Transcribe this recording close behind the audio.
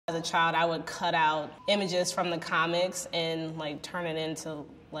As a child, I would cut out images from the comics and like turn it into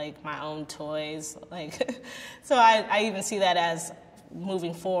like my own toys. Like, so I even see that as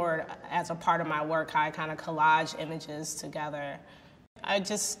moving forward as a part of my work, how I kind of collage images together. I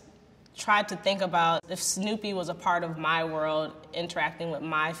just tried to think about if Snoopy was a part of my world, interacting with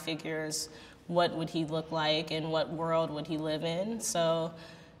my figures, what would he look like and what world would he live in? So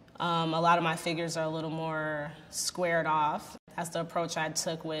a lot of my figures are a little more squared off. That's the approach I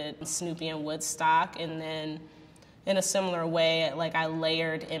took with Snoopy and Woodstock, and then in a similar way, like I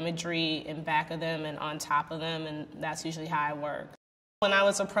layered imagery in back of them and on top of them, and that's usually how I work. When I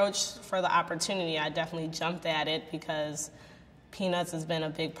was approached for the opportunity, I definitely jumped at it because Peanuts has been a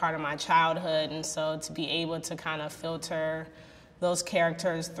big part of my childhood, and so to be able to kind of filter those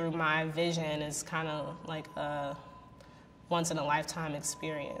characters through my vision is kind of like a once-in-a-lifetime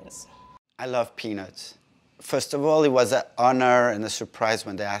experience. I love Peanuts. First of all, it was an honor and a surprise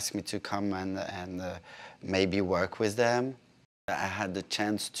when they asked me to come and maybe work with them. I had the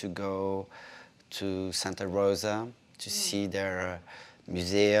chance to go to Santa Rosa to see their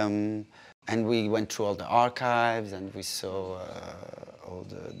museum, and we went through all the archives and we saw all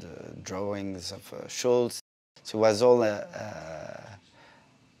the drawings of Schultz. So it was all a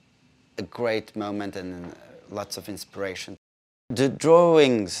great moment and lots of inspiration. The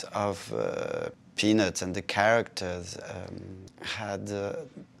drawings of Peanuts and the characters had,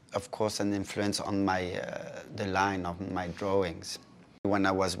 of course, an influence on the line of my drawings. When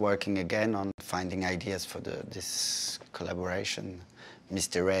I was working again on finding ideas for this collaboration,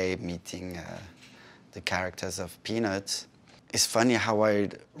 Mr. A meeting the characters of Peanuts, it's funny how I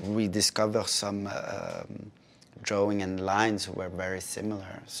rediscover some drawing and lines who were very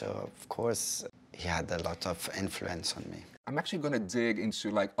similar. So, of course, he had a lot of influence on me. I'm actually going to dig into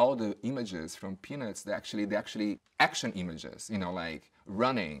like all the images from Peanuts. They're actually action images, you know, like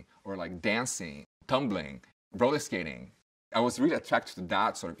running or like dancing, tumbling, roller skating. I was really attracted to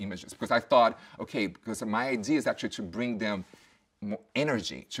that sort of images because I thought, okay, because my idea is actually to bring them more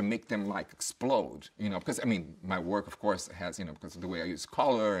energy, to make them like explode, you know, because I mean, my work of course has, you know, because of the way I use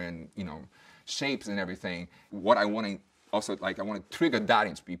color and, you know, shapes and everything. What I want to also, like, I want to trigger that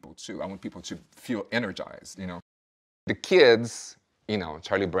into people too. I want people to feel energized, you know. The kids, you know,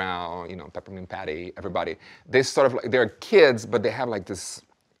 Charlie Brown, you know, Peppermint Patty, everybody, they sort of like, they're kids, but they have like this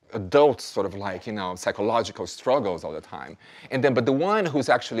adult sort of like, you know, psychological struggles all the time. And then, but the one who's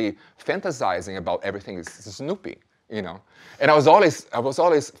actually fantasizing about everything is Snoopy, you know. And I was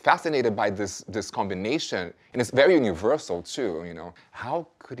always fascinated by this combination, and it's very universal too, you know. How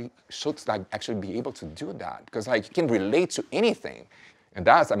could Schultz like actually be able to do that? Because like he can relate to anything, and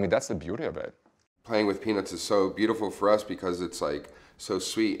that's, I mean, that's the beauty of it. Playing with Peanuts is so beautiful for us because it's like so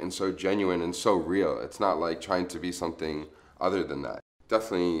sweet and so genuine and so real. It's not like trying to be something other than that.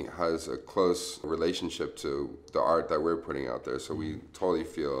 Definitely has a close relationship to the art that we're putting out there, so we totally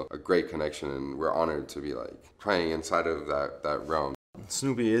feel a great connection, and we're honored to be like playing inside of that realm.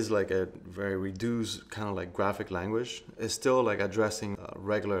 Snoopy is like a very reduced kind of like graphic language. It's still like addressing a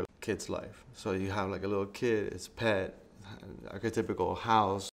regular kid's life. So you have like a little kid, its pet, archetypical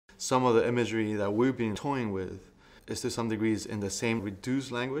house. Some of the imagery that we've been toying with is to some degrees in the same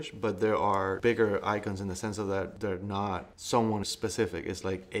reduced language, but there are bigger icons in the sense of that they're not someone specific. It's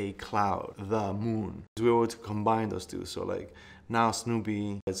like a cloud, the moon. We were able to combine those two. So like now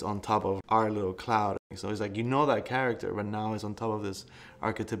Snoopy is on top of our little cloud. So it's like, you know that character, but now it's on top of this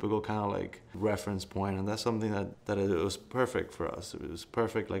archetypical kind of like reference point. And that's something that it was perfect for us. It was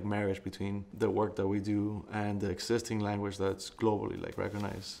perfect like marriage between the work that we do and the existing language that's globally like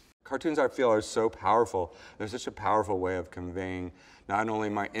recognized. Cartoons, I feel, are so powerful. They're such a powerful way of conveying not only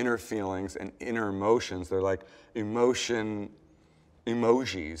my inner feelings and inner emotions, they're like emoji,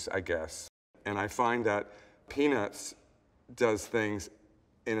 I guess. And I find that Peanuts does things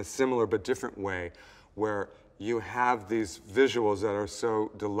in a similar but different way, where you have these visuals that are so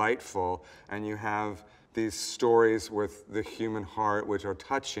delightful, and you have these stories with the human heart, which are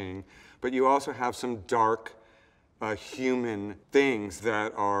touching, but you also have some dark, human things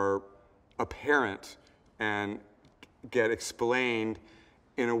that are apparent and get explained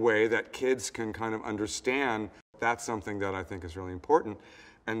in a way that kids can kind of understand. That's something that I think is really important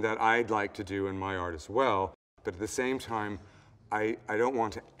and that I'd like to do in my art as well. But at the same time, I don't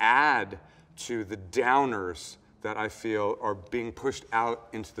want to add to the downers that I feel are being pushed out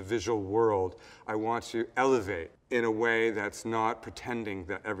into the visual world. I want to elevate in a way that's not pretending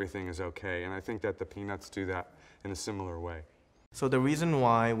that everything is okay. And I think that the Peanuts do that in a similar way. So the reason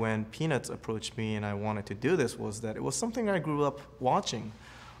why when Peanuts approached me and I wanted to do this was that it was something I grew up watching.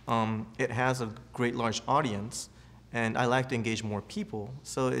 It has a great large audience, and I like to engage more people,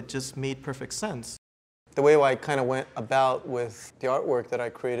 so it just made perfect sense. The way I kind of went about with the artwork that I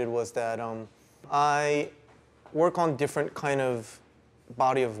created was that I work on different kind of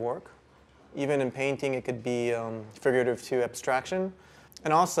body of work. Even in painting, it could be figurative to abstraction.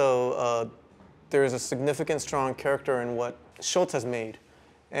 And also, there is a significant, strong character in what Schultz has made.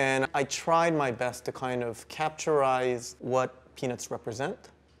 And I tried my best to kind of capturize what peanuts represent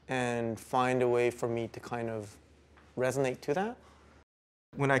and find a way for me to kind of resonate to that.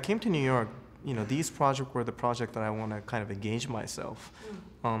 When I came to New York, you know, these projects were the project that I want to kind of engage myself.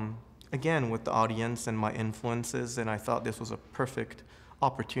 Again, with the audience and my influences, and I thought this was a perfect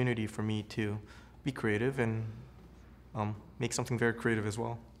opportunity for me to be creative and make something very creative as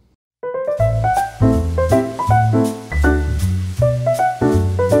well.